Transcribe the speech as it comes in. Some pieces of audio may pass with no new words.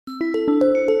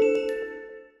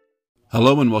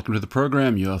Hello and welcome to the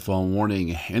program, UFO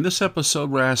Warning. In this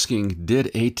episode, we're asking, did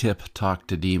ATTIP talk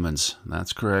to demons?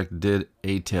 That's correct. Did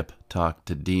ATTIP talk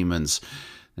to demons?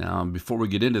 Now, before we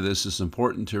get into this, it's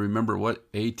important to remember what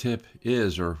ATTIP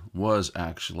is, or was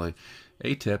actually.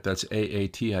 ATTIP, that's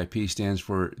AATIP, stands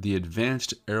for the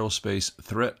Advanced Aerospace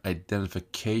Threat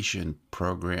Identification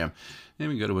Program. And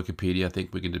we go to Wikipedia. I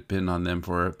think we can depend on them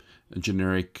for a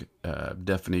generic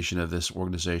definition of this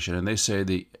organization. And they say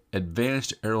the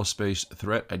Advanced Aerospace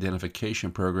Threat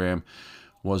Identification Program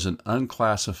was an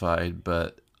unclassified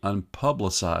but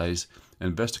unpublicized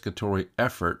investigatory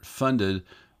effort funded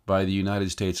by the United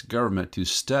States government to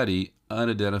study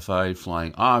unidentified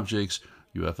flying objects,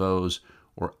 UFOs,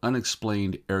 or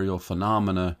unexplained aerial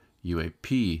phenomena,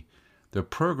 UAP. The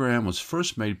program was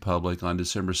first made public on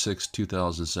December 6,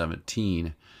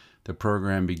 2017. The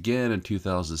program began in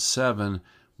 2007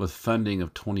 with funding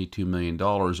of $22 million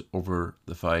over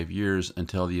the 5 years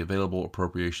until the available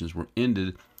appropriations were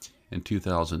ended in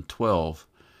 2012.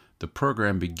 The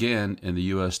program began in the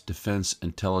U.S. Defense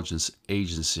Intelligence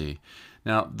Agency.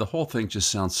 Now, the whole thing just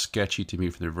sounds sketchy to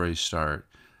me from the very start.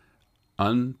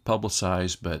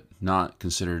 Unpublicized, but not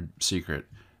considered secret.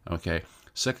 Okay.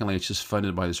 Secondly, it's just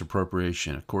funded by this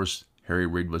appropriation. Of course, Harry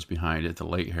Reid was behind it, the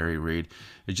late Harry Reid.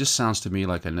 It just sounds to me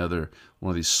like another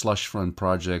one of these slush fund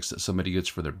projects that somebody gets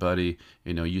for their buddy.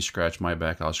 You know, you scratch my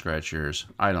back, I'll scratch yours.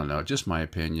 I don't know, just my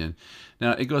opinion.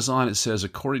 Now, it goes on, it says,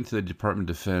 according to the Department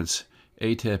of Defense,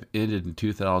 ATTIP ended in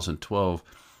 2012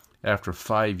 after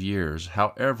 5 years.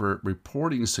 However,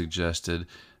 reporting suggested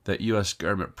that U.S.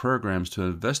 government programs to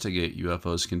investigate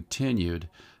UFOs continued.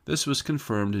 This was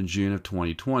confirmed in June of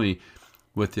 2020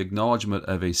 with the acknowledgement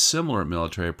of a similar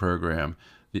military program,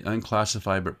 the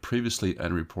Unclassified but Previously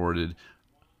Unreported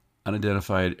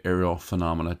Unidentified Aerial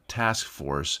Phenomena Task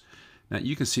Force. Now,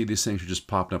 you can see these things are just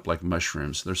popping up like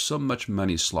mushrooms. There's so much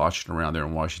money sloshing around there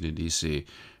in Washington, D.C.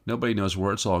 Nobody knows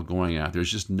where it's all going at.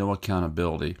 There's just no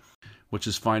accountability, which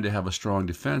is fine to have a strong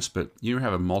defense, but you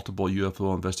have a multiple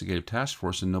UFO investigative task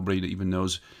force and nobody even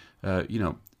knows,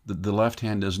 the left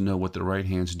hand doesn't know what the right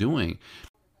hand's doing.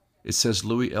 It says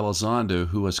Luis Elizondo,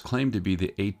 who was claimed to be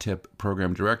the ATTIP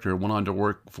program director, went on to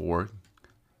work for,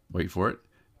 wait for it,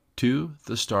 to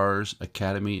the Stars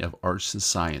Academy of Arts and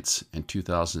Science in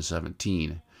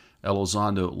 2017.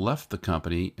 Elizondo left the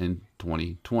company in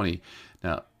 2020.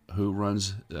 Now, who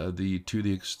runs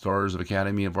the Stars of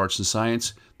Academy of Arts and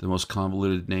Science, the most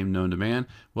convoluted name known to man?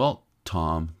 Well,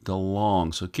 Tom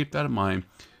DeLonge. So keep that in mind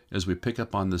as we pick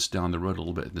up on this down the road a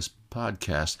little bit in this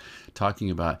podcast, talking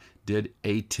about, did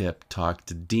ATTIP talk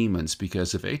to demons?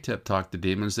 Because if ATTIP talked to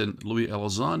demons, then Luis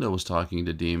Elizondo was talking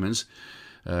to demons,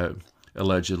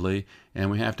 allegedly, and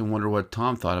we have to wonder what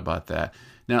Tom thought about that.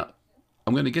 Now,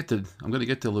 I'm going to get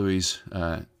to Luis'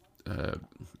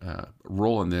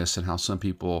 role in this and how some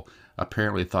people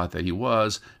apparently thought that he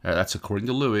was. That's according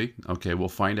to Louis. Okay, we'll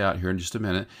find out here in just a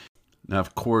minute. Now,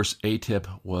 of course, ATTIP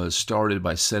was started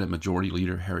by Senate Majority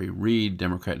Leader Harry Reid,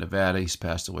 Democrat Nevada. He's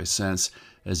passed away since,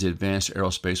 as the Advanced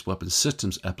Aerospace Weapons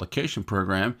Systems Application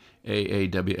Program,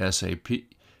 AAWSAP.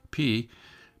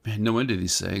 Man, no end to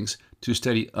these things, to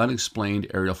study unexplained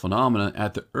aerial phenomena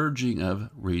at the urging of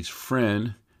Reid's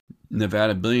friend,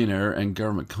 Nevada billionaire and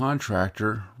government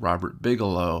contractor Robert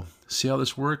Bigelow. See how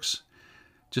this works?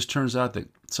 Just turns out that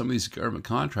some of these government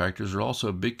contractors are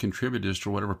also big contributors to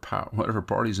whatever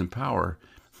party's in power.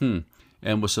 And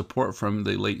with support from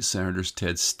the late Senators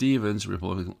Ted Stevens,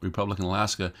 Republican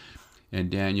Alaska, and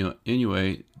Daniel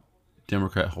Inouye,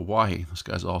 Democrat Hawaii. Those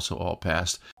guys also all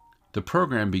passed. The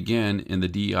program began in the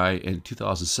DI in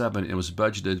 2007 and was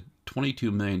budgeted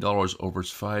 $22 million over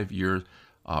its 5-year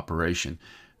operation.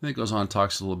 And it goes on and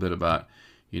talks a little bit about,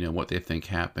 what they think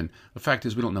happened. The fact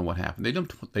is, we don't know what happened.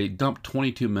 They dumped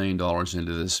 $22 million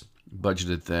into this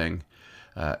budgeted thing.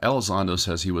 Elizondo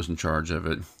says he was in charge of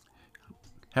it.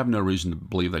 Have no reason to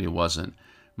believe that he wasn't.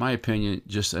 My opinion,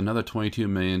 just another $22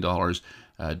 million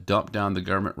dumped down the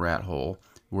government rat hole,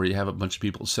 where you have a bunch of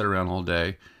people sit around all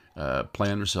day,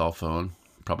 play on their cell phone.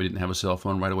 Probably didn't have a cell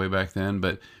phone right away back then,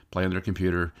 but play on their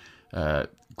computer,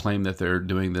 claim that they're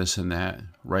doing this and that,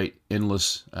 write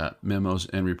endless memos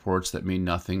and reports that mean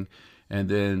nothing, and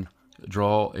then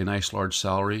draw a nice large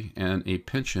salary and a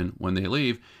pension when they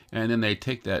leave, and then they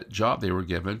take that job they were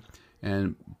given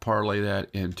and parlay that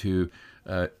into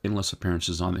endless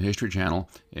appearances on the History Channel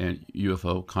and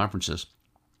UFO conferences.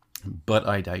 But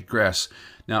I digress.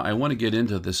 Now, I want to get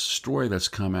into this story that's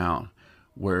come out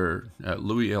where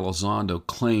Luis Elizondo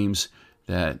claims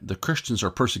that the Christians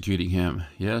are persecuting him.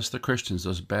 Yes, the Christians,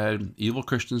 those bad, evil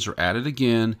Christians are at it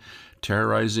again,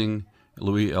 terrorizing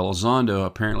Luis Elizondo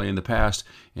apparently in the past,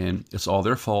 and it's all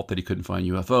their fault that he couldn't find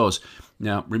UFOs.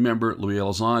 Now, remember, Luis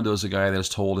Elizondo is the guy that has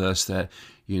told us that,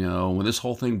 when this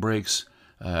whole thing breaks,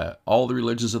 all the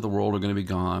religions of the world are going to be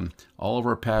gone. All of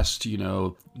our past,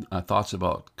 thoughts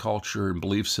about culture and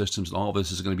belief systems and all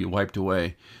this is going to be wiped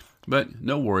away. But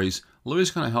no worries. Louis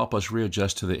is going to help us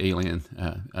readjust to the alien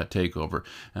takeover.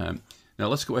 Now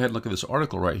let's go ahead and look at this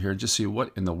article right here and just see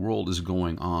what in the world is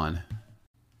going on.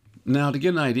 Now, to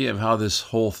get an idea of how this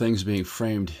whole thing's being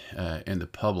framed in the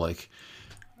public,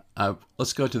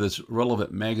 let's go to this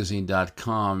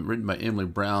relevantmagazine.com, written by Emily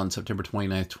Brown, September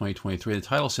 29th, 2023. The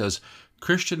title says,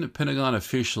 Christian Pentagon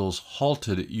officials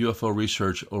halted UFO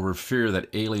research over fear that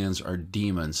aliens are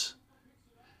demons.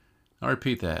 I'll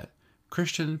repeat that.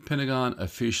 Christian Pentagon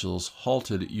officials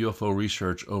halted UFO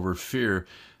research over fear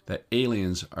that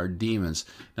aliens are demons.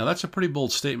 Now, that's a pretty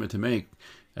bold statement to make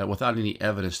without any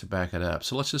evidence to back it up.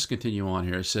 So let's just continue on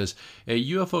here. It says,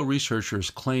 a UFO researcher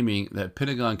is claiming that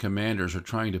Pentagon commanders are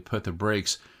trying to put the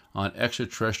brakes on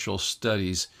extraterrestrial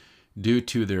studies due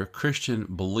to their Christian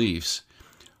beliefs.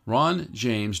 Ron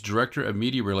James, Director of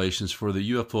Media Relations for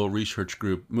the UFO research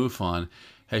group MUFON,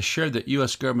 has shared that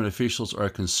U.S. government officials are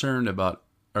concerned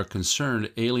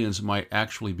aliens might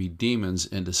actually be demons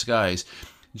in disguise.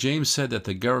 James said that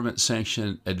the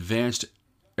government-sanctioned Advanced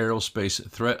Aerospace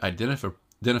Threat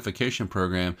Identification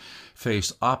Program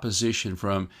faced opposition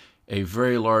from a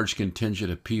very large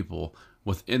contingent of people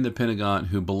within the Pentagon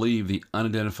who believe the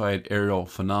unidentified aerial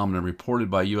phenomenon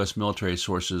reported by U.S. military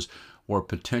sources were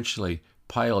potentially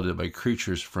piloted by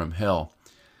creatures from hell.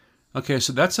 Okay,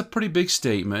 so that's a pretty big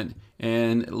statement,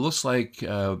 and it looks like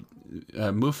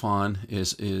MUFON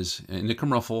is in the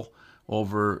comruffle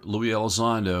over Luis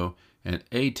Elizondo and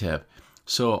ATTIP.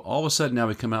 So all of a sudden now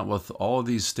we come out with all of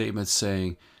these statements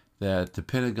saying that the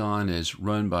Pentagon is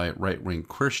run by right-wing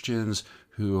Christians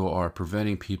who are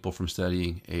preventing people from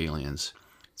studying aliens.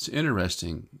 It's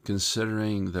interesting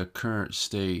considering the current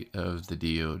state of the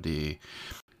DoD.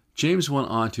 James went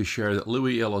on to share that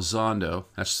Luis Elizondo,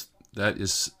 that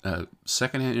is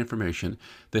secondhand information,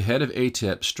 the head of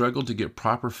ATTIP, struggled to get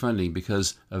proper funding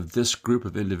because of this group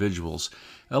of individuals.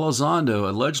 Elizondo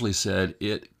allegedly said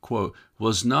it, quote,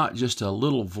 was not just a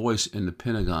little voice in the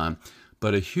Pentagon,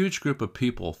 but a huge group of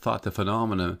people thought the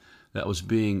phenomenon that was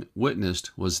being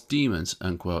witnessed was demons,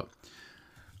 unquote.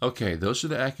 Okay, those are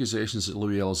the accusations that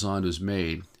Luis Elizondo has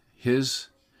made. His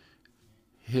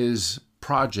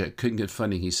project couldn't get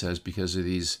funding, he says, because of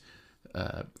these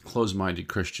closed-minded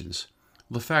Christians.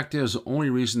 Well, the fact is, the only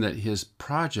reason that his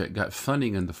project got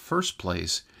funding in the first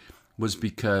place was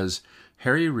because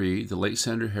Harry Reid, the late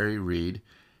Senator Harry Reid,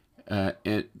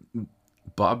 and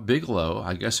Bob Bigelow,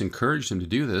 I guess, encouraged him to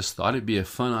do this, thought it'd be a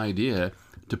fun idea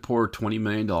to pour $20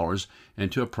 million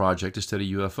into a project to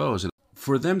study UFOs. And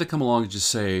for them to come along and just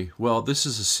say, well, this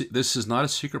is not a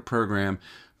secret program,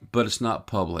 but it's not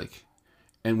public,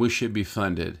 and we should be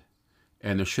funded,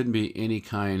 and there shouldn't be any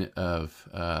kind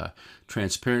of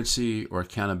transparency or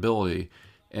accountability.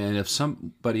 And if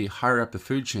somebody higher up the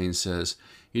food chain says,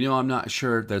 I'm not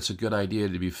sure that's a good idea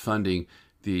to be funding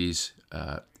these,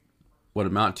 what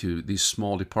amount to these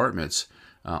small departments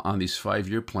on these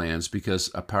 5-year plans because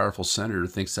a powerful senator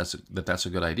thinks that's a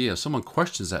good idea. If someone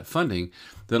questions that funding,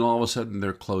 then all of a sudden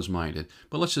they're closed-minded.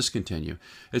 But let's just continue.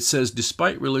 It says,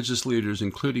 despite religious leaders,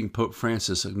 including Pope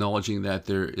Francis, acknowledging that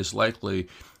there is likely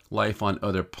life on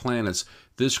other planets,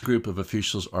 this group of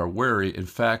officials are wary. In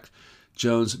fact,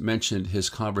 Jones mentioned his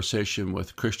conversation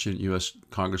with Christian U.S.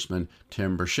 Congressman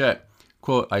Tim Burchett.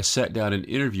 Quote, I sat down and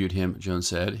interviewed him, Jones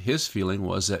said. His feeling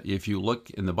was that if you look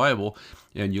in the Bible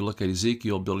and you look at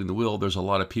Ezekiel building the wheel, there's a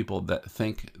lot of people that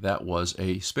think that was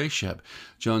a spaceship.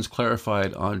 Jones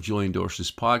clarified on Julian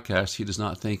Dorsey's podcast he does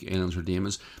not think aliens are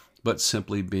demons, but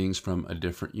simply beings from a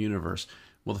different universe.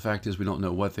 Well, the fact is we don't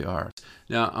know what they are.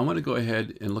 Now, I want to go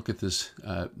ahead and look at this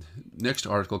next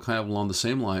article kind of along the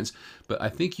same lines, but I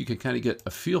think you can kind of get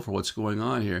a feel for what's going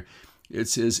on here.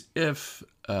 It's as if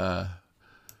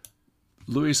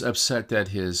Louis upset that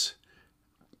his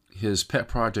pet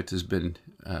project has been,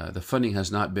 the funding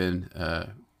has not been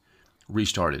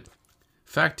restarted.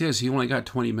 Fact is, he only got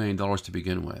 $20 million to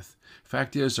begin with.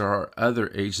 Fact is, there are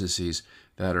other agencies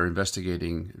that are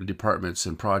investigating, departments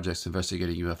and projects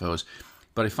investigating UFOs.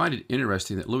 But I find it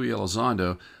interesting that Luis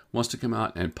Elizondo wants to come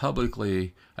out and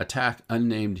publicly attack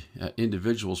unnamed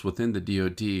individuals within the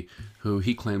DoD who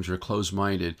he claims are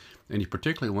closed-minded, and he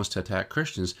particularly wants to attack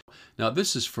Christians. Now,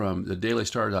 this is from the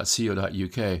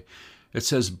dailystar.co.uk. It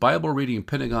says, Bible-reading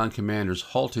Pentagon commanders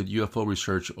halted UFO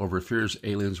research over fears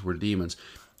aliens were demons.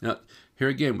 Now, Here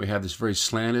again, we have this very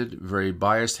slanted, very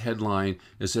biased headline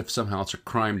as if somehow it's a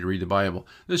crime to read the Bible.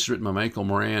 This is written by Michael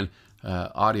Moran,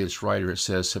 audience writer. It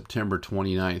says September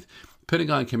 29th.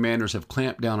 Pentagon commanders have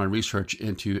clamped down on research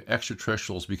into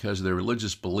extraterrestrials because of their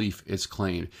religious belief, it's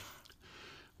claimed.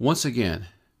 Once again,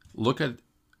 look at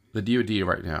the DoD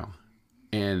right now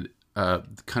and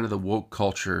kind of the woke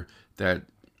culture that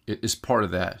is part of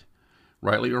that,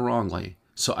 rightly or wrongly.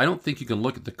 So I don't think you can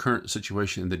look at the current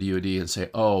situation in the DoD and say,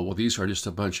 oh, well, these are just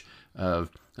a bunch of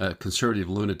conservative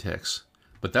lunatics.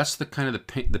 But that's the kind of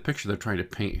the picture they're trying to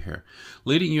paint here.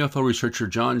 Leading UFO researcher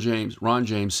Ron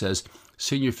James says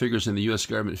senior figures in the U.S.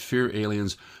 government fear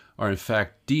aliens are in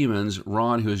fact demons.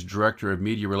 Ron, who is director of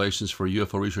media relations for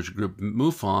UFO research group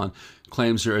MUFON,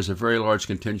 claims there is a very large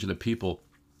contingent of people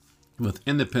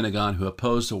within the Pentagon who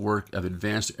oppose the work of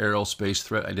Advanced Aerospace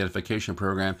Threat Identification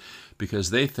Program because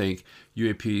they think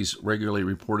UAPs regularly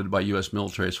reported by U.S.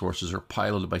 military sources are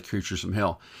piloted by creatures from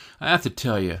hell. I have to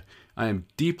tell you, I am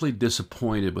deeply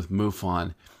disappointed with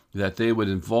MUFON that they would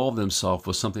involve themselves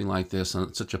with something like this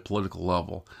on such a political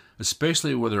level,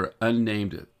 especially where they're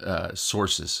unnamed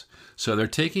sources. So they're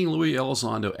taking Luis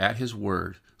Elizondo at his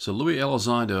word. So Luis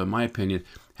Elizondo, in my opinion,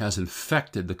 has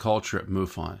infected the culture at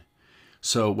MUFON.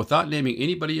 So without naming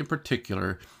anybody in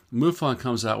particular, MUFON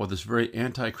comes out with this very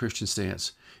anti-Christian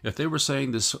stance. If they were saying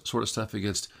this sort of stuff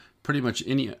against pretty much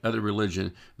any other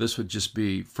religion, this would just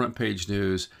be front page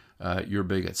news, you're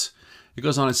bigots. It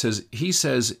goes on and says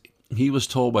he was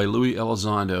told by Luis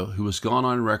Elizondo, who has gone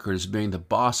on record as being the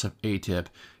boss of ATTIP,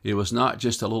 it was not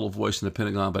just a little voice in the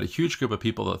Pentagon, but a huge group of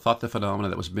people that thought the phenomena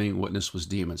that was being witnessed was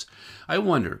demons. I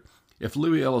wonder if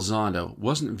Luis Elizondo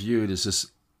wasn't viewed as this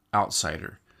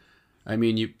outsider. I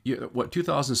mean,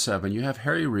 2007, you have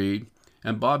Harry Reid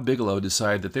and Bob Bigelow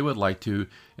decide that they would like to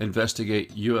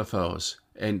investigate UFOs.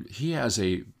 And he has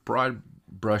a broad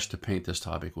brush to paint this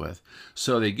topic with.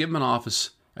 So they give him an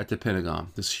office at the Pentagon,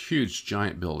 this huge,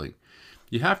 giant building.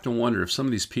 You have to wonder if some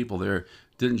of these people there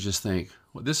didn't just think,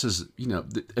 well, this is,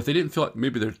 if they didn't feel like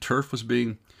maybe their turf was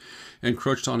being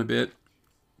encroached on a bit,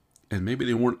 and maybe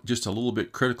they weren't just a little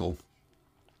bit critical,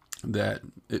 that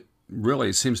it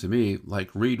really seems to me like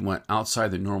Reid went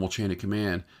outside the normal chain of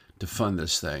command to fund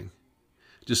this thing.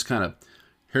 Just kind of,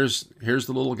 here's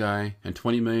the little guy and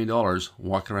 $20 million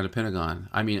walking around the Pentagon.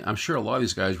 I mean, I'm sure a lot of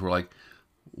these guys were like,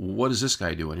 what is this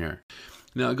guy doing here?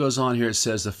 Now it goes on here, it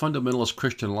says the fundamentalist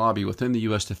Christian lobby within the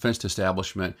U.S. defense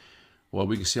establishment, well,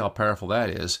 we can see how powerful that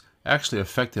is, actually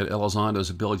affected Elizondo's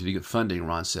ability to get funding,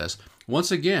 Ron says.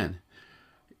 Once again,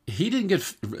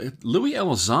 Luis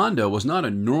Elizondo was not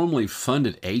a normally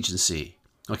funded agency.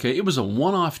 Okay, it was a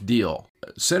one-off deal.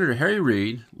 Late Senator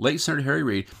Harry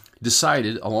Reid,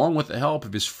 decided, along with the help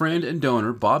of his friend and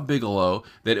donor Bob Bigelow,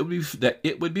 that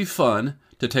it would be fun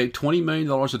to take $20 million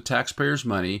of taxpayers'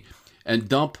 money and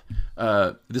dump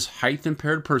this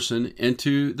height-impaired person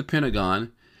into the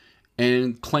Pentagon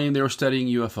and claim they were studying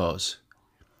UFOs.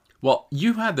 Well,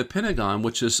 you had the Pentagon,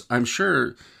 which is, I'm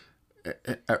sure,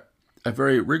 a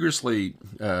very rigorously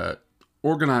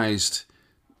organized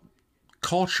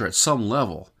culture at some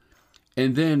level.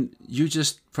 And then you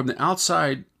just, from the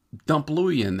outside, dump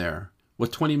Louis in there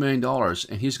with $20 million,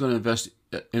 and he's going to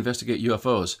investigate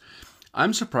UFOs.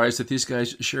 I'm surprised that these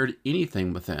guys shared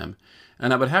anything with them.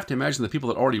 And I would have to imagine the people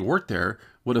that already worked there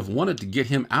would have wanted to get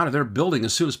him out of their building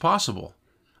as soon as possible.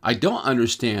 I don't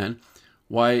understand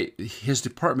why his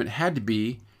department had to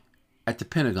be at the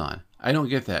Pentagon. I don't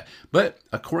get that. But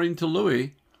according to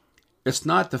Louis, it's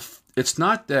not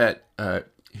that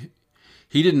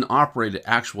he didn't operate an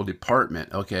actual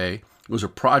department. Okay, it was a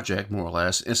project more or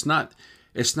less. It's not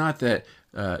that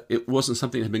it wasn't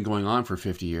something that had been going on for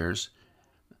 50 years.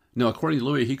 No, according to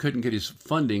Louis, he couldn't get his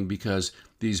funding because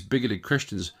these bigoted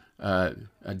Christians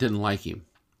didn't like him.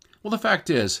 Well, the fact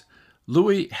is,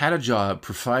 Louis had a job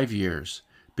for 5 years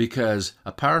because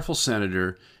a powerful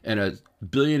senator and a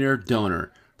billionaire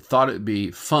donor thought it'd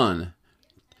be fun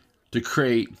to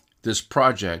create this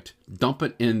project, dump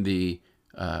it in the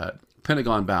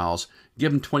Pentagon bowels,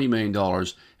 give him $20 million,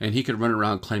 and he could run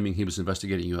around claiming he was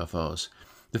investigating UFOs.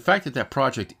 The fact that that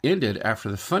project ended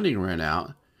after the funding ran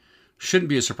out shouldn't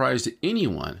be a surprise to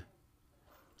anyone.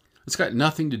 It's got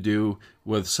nothing to do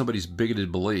with somebody's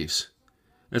bigoted beliefs.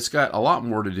 It's got a lot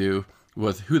more to do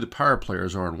with who the power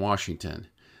players are in Washington.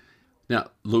 Now,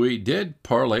 Louis did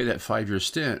parlay that 5-year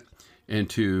stint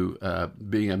into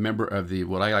being a member of the,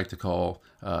 what I like to call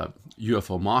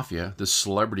UFO Mafia, this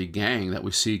celebrity gang that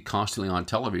we see constantly on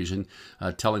television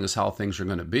telling us how things are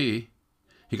going to be.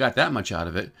 He got that much out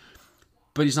of it,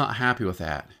 but he's not happy with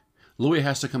that. Louis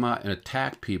has to come out and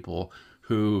attack people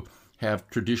who have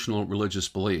traditional religious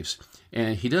beliefs.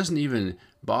 And he doesn't even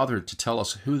bother to tell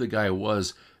us who the guy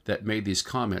was that made these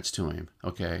comments to him,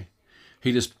 okay?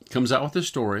 He just comes out with a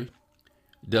story,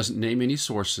 doesn't name any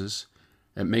sources,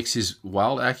 and makes these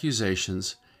wild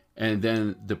accusations, and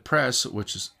then the press,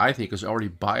 which is, I think, is already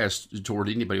biased toward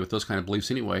anybody with those kind of beliefs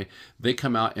anyway, they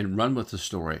come out and run with the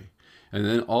story. And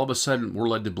then all of a sudden, we're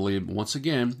led to believe, once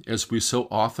again, as we so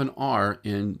often are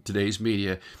in today's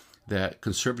media, that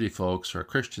conservative folks or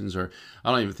Christians, or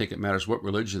I don't even think it matters what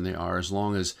religion they are, as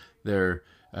long as they're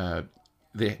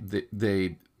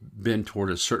they bend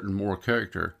toward a certain moral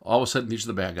character, all of a sudden these are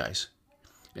the bad guys.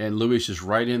 And Louis is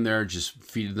right in there, just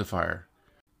feeding the fire.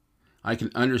 I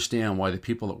can understand why the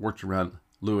people that worked around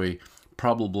Louis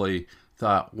probably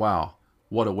thought, wow,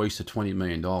 what a waste of $20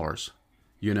 million.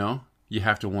 You know, you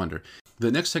have to wonder.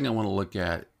 The next thing I want to look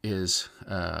at is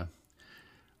a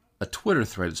Twitter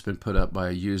thread that's been put up by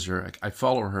a user. I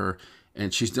follow her,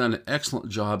 and she's done an excellent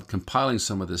job compiling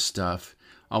some of this stuff.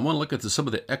 I want to look at some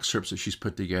of the excerpts that she's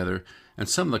put together and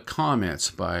some of the comments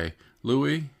by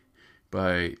Luis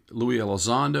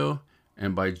Elizondo,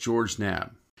 and by George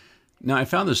Knapp. Now, I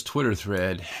found this Twitter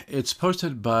thread. It's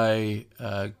posted by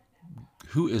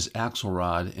Who is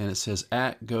Axelrod, and it says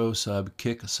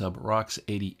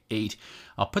 @GoSubKickSubRocks88.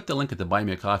 I'll put the link at the Buy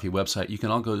Me a Coffee website. You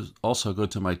can also go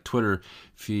to my Twitter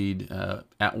feed,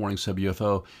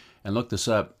 @WarningSubUFO, and look this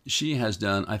up. She has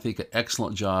done, I think, an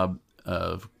excellent job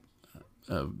of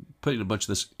putting a bunch of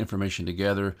this information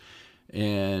together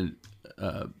and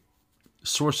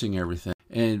sourcing everything,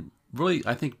 and really,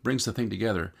 I think, brings the thing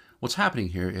together. What's happening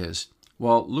here is,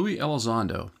 while Luis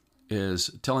Elizondo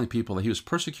is telling people that he was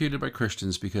persecuted by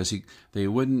Christians because they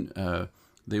wouldn't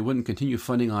continue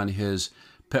funding on his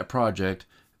pet project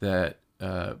that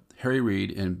Harry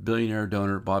Reid and billionaire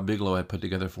donor Bob Bigelow had put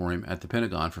together for him at the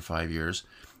Pentagon for 5 years.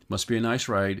 Must be a nice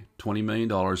ride, $20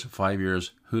 million, 5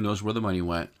 years, who knows where the money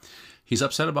went. He's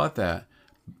upset about that,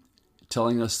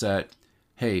 telling us that,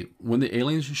 hey, when the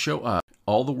aliens show up,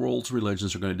 all the world's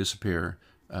religions are going to disappear.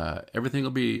 Everything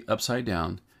will be upside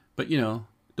down. But,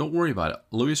 don't worry about it.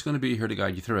 Louis is going to be here to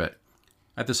guide you through it.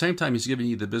 At the same time, he's giving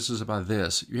you the business about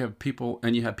this. You have people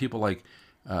like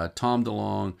Tom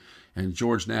DeLonge and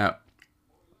George Knapp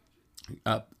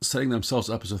setting themselves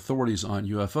up as authorities on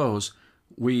UFOs.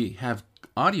 We have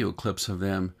audio clips of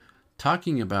them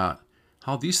talking about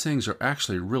how these things are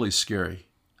actually really scary,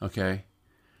 okay?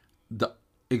 The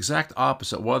exact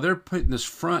opposite. While they're putting this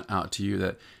front out to you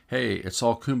that, hey, it's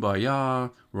all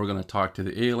kumbaya, we're going to talk to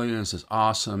the aliens, it's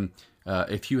awesome.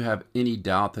 If you have any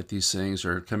doubt that these things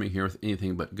are coming here with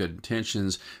anything but good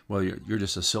intentions, well, you're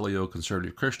just a silly old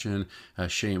conservative Christian,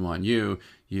 shame on you,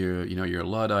 you're a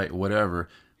Luddite, whatever.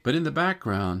 But in the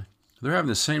background, they're having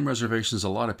the same reservations a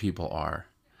lot of people are.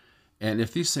 And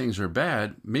if these things are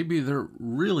bad, maybe they're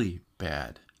really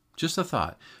bad. Just a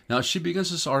thought. Now, she begins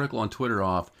this article on Twitter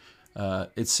off.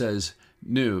 It says,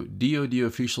 new, DOD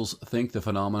officials think the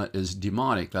phenomena is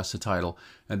demonic. That's the title.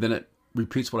 And then it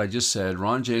repeats what I just said.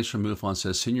 Ron James from MUFON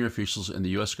says senior officials in the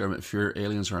U.S. government fear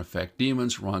aliens are in fact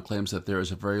demons. Ron claims that there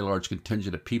is a very large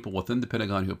contingent of people within the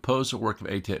Pentagon who oppose the work of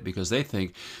ATTIP because they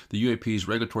think the UAPs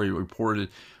regulatory reported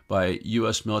by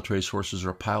U.S. military sources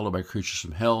are piloted by creatures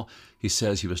from hell. He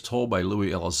says he was told by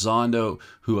Luis Elizondo,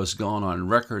 who has gone on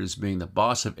record as being the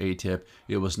boss of ATTIP,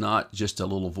 it was not just a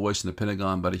little voice in the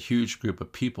Pentagon, but a huge group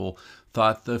of people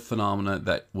thought the phenomena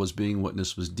that was being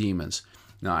witnessed was demons.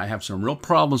 Now, I have some real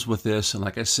problems with this, and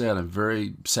like I said, I'm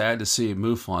very sad to see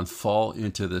MUFON fall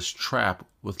into this trap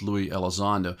with Luis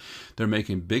Elizondo. They're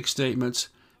making big statements.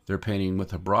 They're painting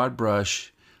with a broad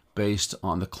brush based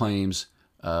on the claims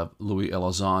of Luis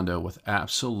Elizondo with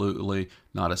absolutely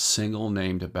not a single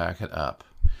name to back it up.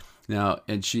 Now,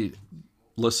 and she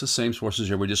lists the same sources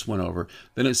here we just went over.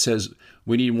 Then it says,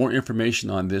 we need more information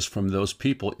on this from those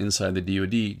people inside the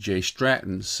DOD. Jay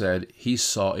Stratton said he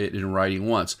saw it in writing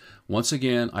once. Once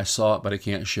again, I saw it, but I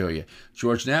can't show you.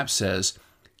 George Knapp says,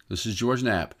 this is George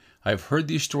Knapp, I've heard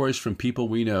these stories from people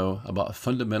we know about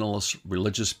fundamentalist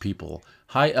religious people,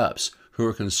 high-ups, who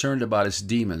are concerned about its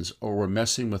demons or were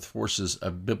messing with forces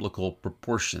of biblical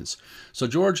proportions. So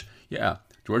George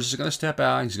is going to step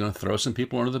out. He's going to throw some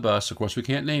people under the bus. Of course, we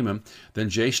can't name him. Then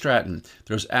Jay Stratton.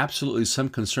 There's absolutely some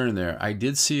concern there. I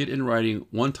did see it in writing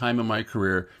one time in my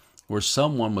career where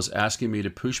someone was asking me to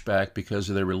push back because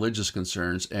of their religious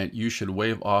concerns, and you should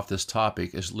waive off this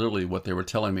topic is literally what they were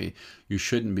telling me. You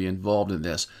shouldn't be involved in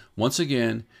this. Once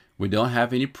again, we don't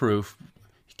have any proof.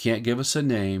 He can't give us a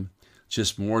name.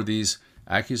 Just more of these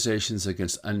accusations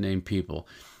against unnamed people.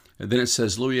 And then it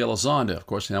says Luis Elizondo. Of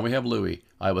course, now we have Louis.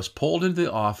 I was pulled into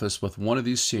the office with one of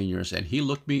these seniors, and he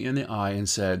looked me in the eye and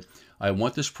said, I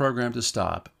want this program to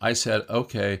stop. I said,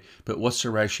 okay, but what's the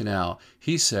rationale?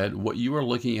 He said, what you are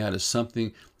looking at is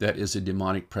something that is a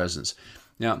demonic presence.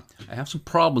 Now, I have some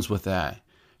problems with that.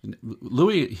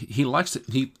 Louis,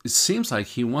 it seems like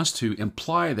he wants to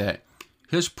imply that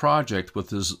his project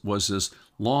was this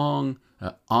long,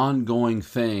 ongoing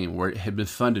thing where it had been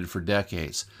funded for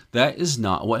decades. That is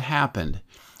not what happened.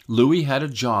 Louis had a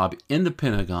job in the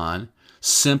Pentagon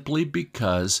simply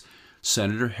because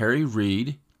Senator Harry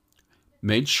Reid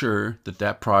made sure that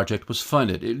that project was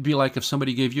funded. It would be like if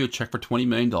somebody gave you a check for $20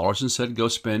 million and said, go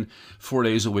spend 4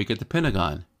 days a week at the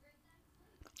Pentagon.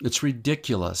 It's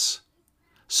ridiculous.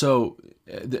 So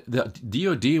the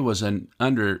DOD was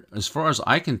under, as far as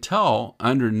I can tell,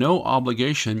 under no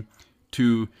obligation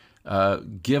to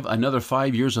give another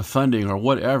 5 years of funding or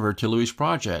whatever to Louis'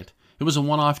 project. It was a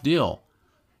one-off deal.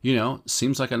 You know,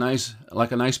 seems like a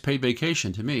nice paid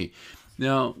vacation to me.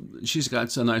 Now, she's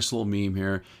got a nice little meme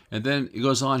here, and then it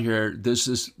goes on here. There's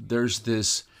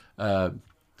this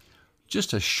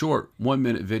just a short 1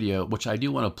 minute video, which I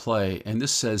do want to play, and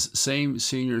this says, same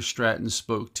senior Stratton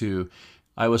spoke to.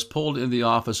 I was pulled in the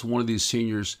office, one of these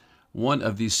seniors,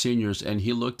 and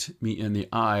he looked me in the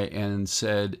eye and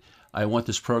said, I want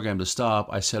this program to stop.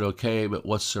 I said, okay, but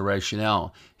what's the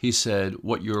rationale? He said,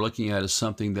 what you're looking at is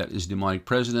something that is demonic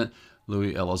president,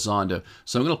 Luis Elizondo.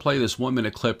 So I'm going to play this 1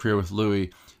 minute clip here with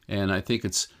Louis, and I think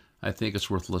it's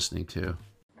worth listening to.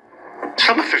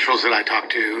 Some officials that I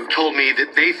talked to told me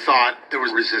that they thought there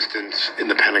was resistance in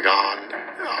the Pentagon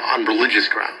on religious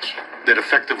grounds. That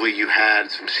effectively you had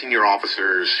some senior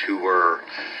officers who were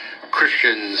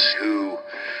Christians who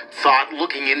thought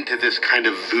looking into this kind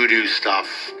of voodoo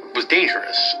stuff was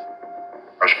dangerous.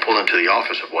 I was pulled into the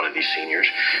office of one of these seniors.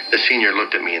 The senior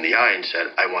looked at me in the eye and said,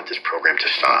 I want this program to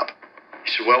stop.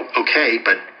 He said, well, okay,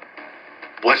 but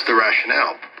what's the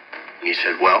rationale? And he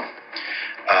said, well,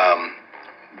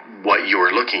 what you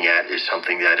are looking at is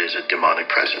something that is a demonic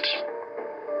presence.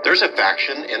 There's a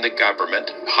faction in the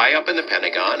government, high up in the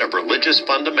Pentagon, of religious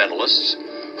fundamentalists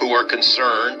who are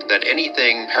concerned that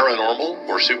anything paranormal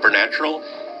or supernatural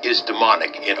is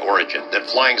demonic in origin, that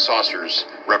flying saucers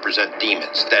represent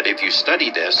demons, that if you study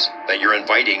this, that you're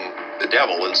inviting the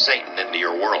devil and Satan into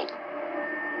your world.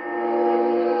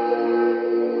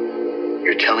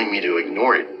 You're telling me to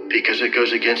ignore it because it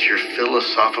goes against your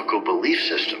philosophical belief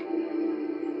system.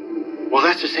 Well,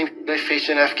 that's the same thing I face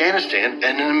in Afghanistan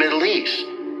and in the Middle East.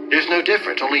 There's no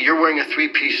difference, only you're wearing a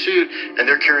three-piece suit and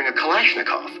they're carrying a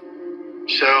Kalashnikov.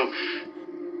 So,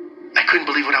 I couldn't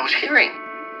believe what I was hearing.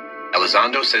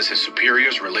 Elizondo says his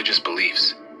superiors' religious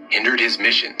beliefs hindered his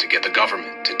mission to get the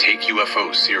government to take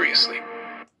UFOs seriously.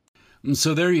 And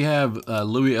so there you have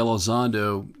Luis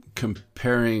Elizondo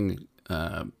comparing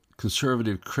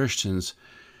conservative Christians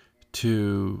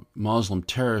to Muslim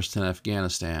terrorists in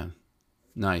Afghanistan.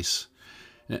 Nice.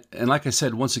 And like I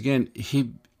said, once again,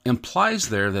 he implies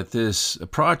there that this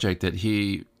project that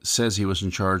he says he was in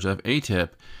charge of, ATTIP,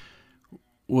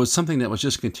 was something that was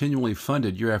just continually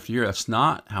funded year after year. That's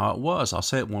not how it was. I'll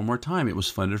say it one more time. It was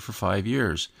funded for 5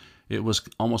 years. It was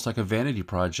almost like a vanity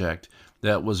project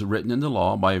that was written into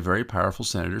law by a very powerful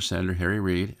senator, Senator Harry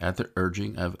Reid, at the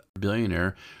urging of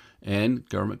billionaire and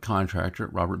government contractor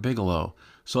Robert Bigelow.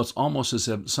 So it's almost as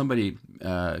if somebody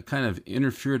kind of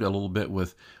interfered a little bit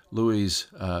with Louis'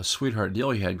 sweetheart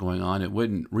deal he had going on. It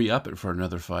wouldn't re-up it for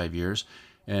another 5 years,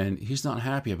 and he's not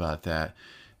happy about that.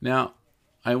 Now,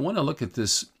 I want to look at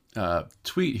this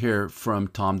tweet here from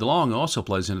Tom DeLonge, who also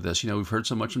plays into this. You know, we've heard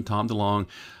so much from Tom DeLonge,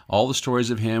 all the stories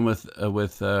of him with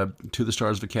To the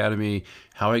Stars of Academy,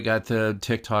 how he got the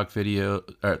TikTok video,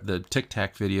 or the Tic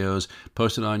Tac videos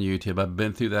posted on YouTube. I've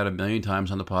been through that a million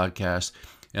times on the podcast,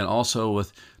 and also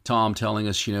with Tom telling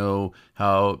us, you know,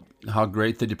 how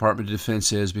great the Department of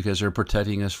Defense is because they're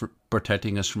protecting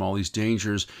us from all these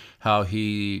dangers. How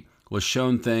he was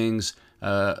shown things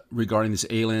regarding these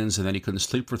aliens, and then he couldn't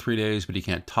sleep for 3 days, but he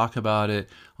can't talk about it.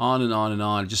 On and on and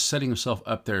on, just setting himself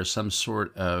up there as some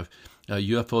sort of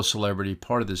UFO celebrity,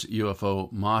 part of this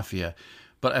UFO mafia.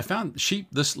 But I found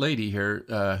this lady here,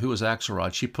 who was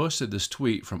Axelrod, she posted this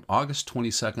tweet from August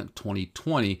 22nd,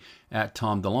 2020 at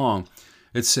Tom DeLonge.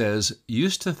 It says,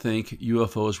 used to think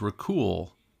UFOs were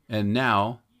cool, and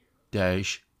now,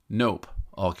 nope,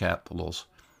 all capitals.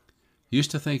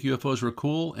 Used to think UFOs were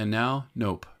cool, and now,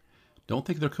 nope. Don't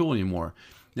think they're cool anymore.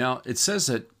 Now, it says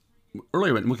that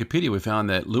earlier in Wikipedia, we found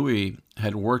that Louis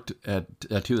had worked at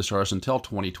To the Stars until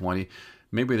 2020.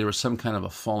 Maybe there was some kind of a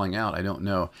falling out. I don't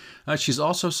know. She's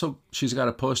got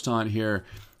a post on here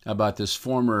about this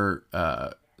former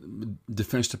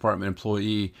Defense Department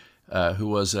employee who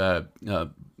was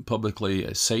publicly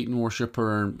a Satan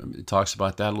worshiper, and talks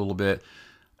about that a little bit.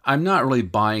 I'm not really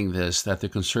buying this, that the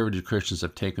conservative Christians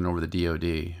have taken over the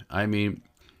DOD. I mean,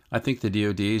 I think the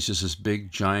DOD is just this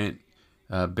big, giant,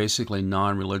 basically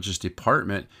non-religious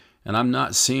department, and I'm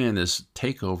not seeing this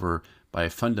takeover by a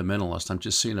fundamentalist. I'm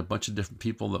just seeing a bunch of different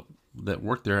people that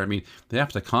work there. I mean, they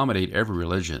have to accommodate every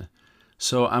religion.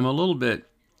 So I'm a little bit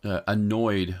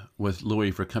annoyed with Louis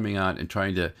for coming out and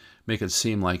trying to make it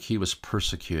seem like he was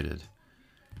persecuted.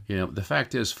 You know, the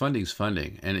fact is, funding's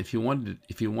funding, and if you wanted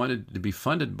to be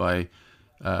funded by,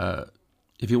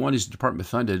 if you want his department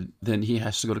funded, then he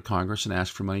has to go to Congress and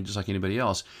ask for money just like anybody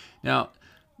else. Now,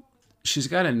 she's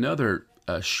got another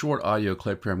short audio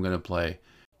clip here I'm going to play.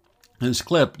 In this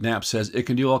clip, Knapp says it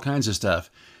can do all kinds of stuff.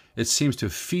 It seems to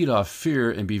feed off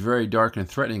fear and be very dark and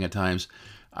threatening at times.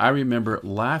 I remember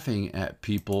laughing at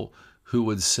people who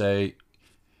would say,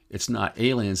 it's not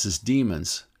aliens, it's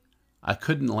demons. I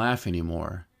couldn't laugh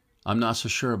anymore. I'm not so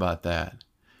sure about that.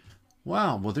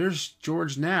 Wow, well, there's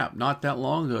George Knapp not that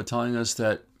long ago telling us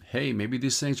that, hey, maybe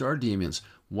these things are demons,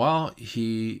 while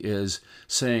he is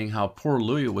saying how poor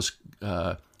Louis was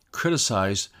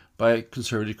criticized by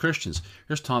conservative Christians.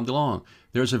 Here's Tom DeLonge.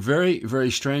 There's a very, very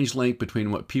strange link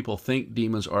between what people think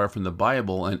demons are from the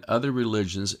Bible and other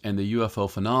religions and the UFO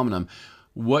phenomenon.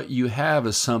 What you have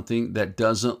is something that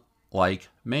doesn't like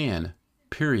man,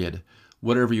 period.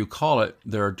 Whatever you call it,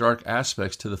 there are dark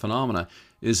aspects to the phenomena.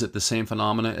 Is it the same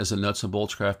phenomena as the nuts and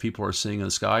bolts craft people are seeing in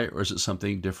the sky, or is it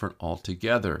something different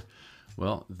altogether?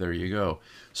 Well, there you go.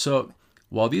 So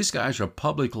while these guys are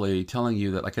publicly telling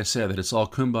you that, like I said, that it's all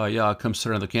kumbaya, come sit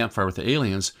around the campfire with the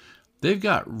aliens, they've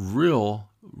got real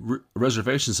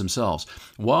reservations themselves.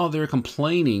 While they're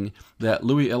complaining that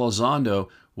Luis Elizondo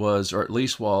was, or at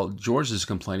least while George is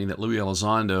complaining that Luis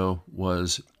Elizondo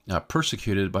was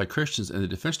persecuted by Christians in the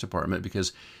Defense Department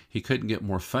because he couldn't get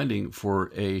more funding for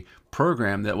a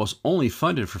program that was only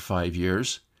funded for 5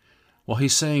 years. Well,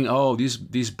 he's saying, oh, these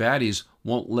baddies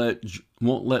won't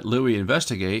let Louis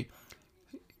investigate.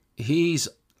 He's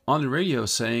on the radio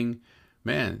saying,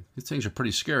 man, these things are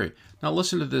pretty scary. Now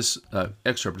listen to this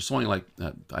excerpt. It's only like,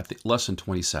 I think, less than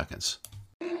 20 seconds.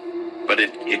 But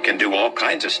it can do all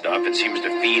kinds of stuff. It seems to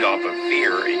feed off of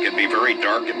fear. It can be very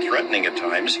dark and threatening at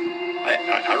times.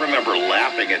 I remember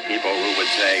laughing at people who would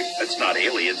say, it's not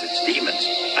aliens, it's demons.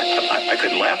 I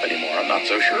couldn't laugh anymore. I'm not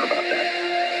so sure about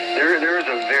that. There is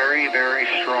a very, very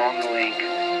strong link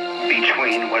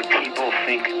between what people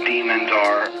think demons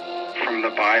are from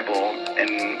the Bible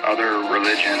and other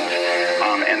religions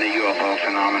and the UFO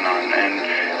phenomenon.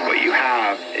 And what you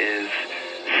have is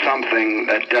something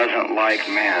that doesn't like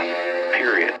man,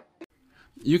 period.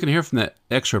 You can hear from that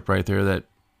excerpt right there that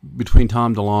between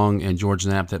Tom DeLonge and George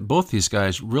Knapp that both these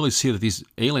guys really see that these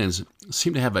aliens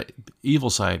seem to have an evil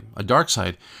side, a dark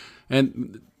side.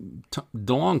 And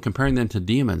DeLonge comparing them to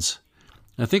demons.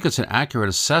 I think it's an accurate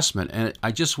assessment, and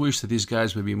I just wish that these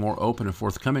guys would be more open and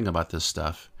forthcoming about this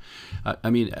stuff.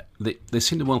 I mean, they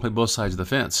seem to want to play both sides of the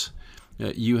fence.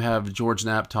 You have George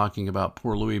Knapp talking about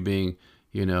poor Louis being,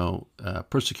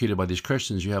 persecuted by these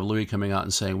Christians. You have Louis coming out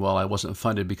and saying, well, I wasn't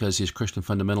funded because these Christian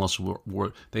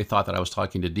fundamentalists they thought that I was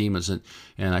talking to demons and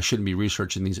I shouldn't be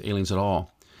researching these aliens at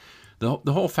all.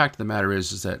 The whole fact of the matter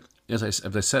is that, as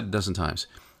I said a dozen times,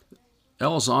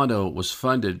 Elizondo was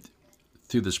funded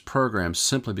through this program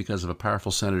simply because of a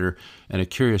powerful senator and a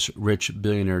curious rich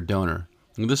billionaire donor.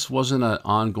 And this wasn't an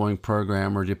ongoing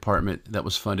program or department that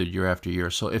was funded year after year.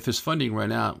 So if his funding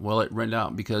ran out, well, it ran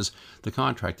out because the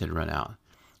contract had run out.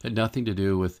 It had nothing to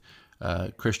do with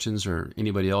Christians or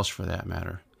anybody else for that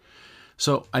matter.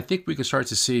 So I think we can start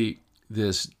to see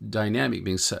this dynamic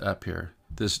being set up here,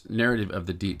 this narrative of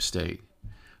the deep state.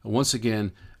 Once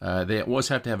again, they always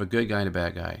have to have a good guy and a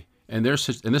bad guy. And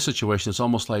in this situation, it's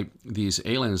almost like these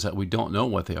aliens that we don't know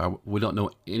what they are. We don't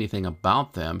know anything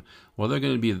about them. Well, they're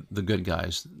going to be the good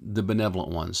guys, the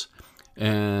benevolent ones.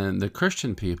 And the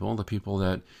Christian people, the people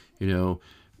that,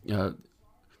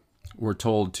 were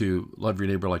told to love your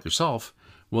neighbor like yourself,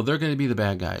 well, they're going to be the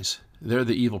bad guys. They're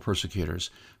the evil persecutors.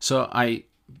 So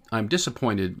I'm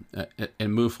disappointed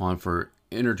in MUFON for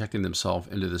interjecting themselves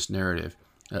into this narrative,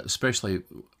 especially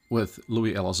with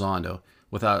Luis Elizondo,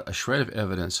 without a shred of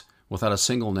evidence, without a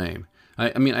single name.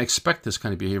 I mean, I expect this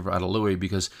kind of behavior out of Louis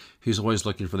because he's always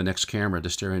looking for the next camera to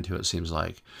stare into, it seems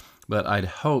like. But I'd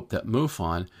hope that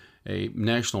MUFON, a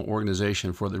national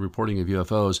organization for the reporting of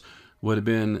UFOs, would have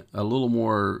been a little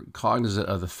more cognizant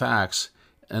of the facts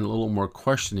and a little more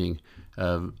questioning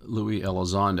of Luis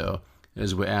Elizondo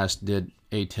as we asked, did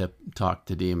ATTIP talk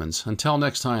to demons? Until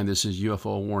next time, this is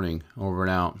UFO Warning, over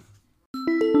and out.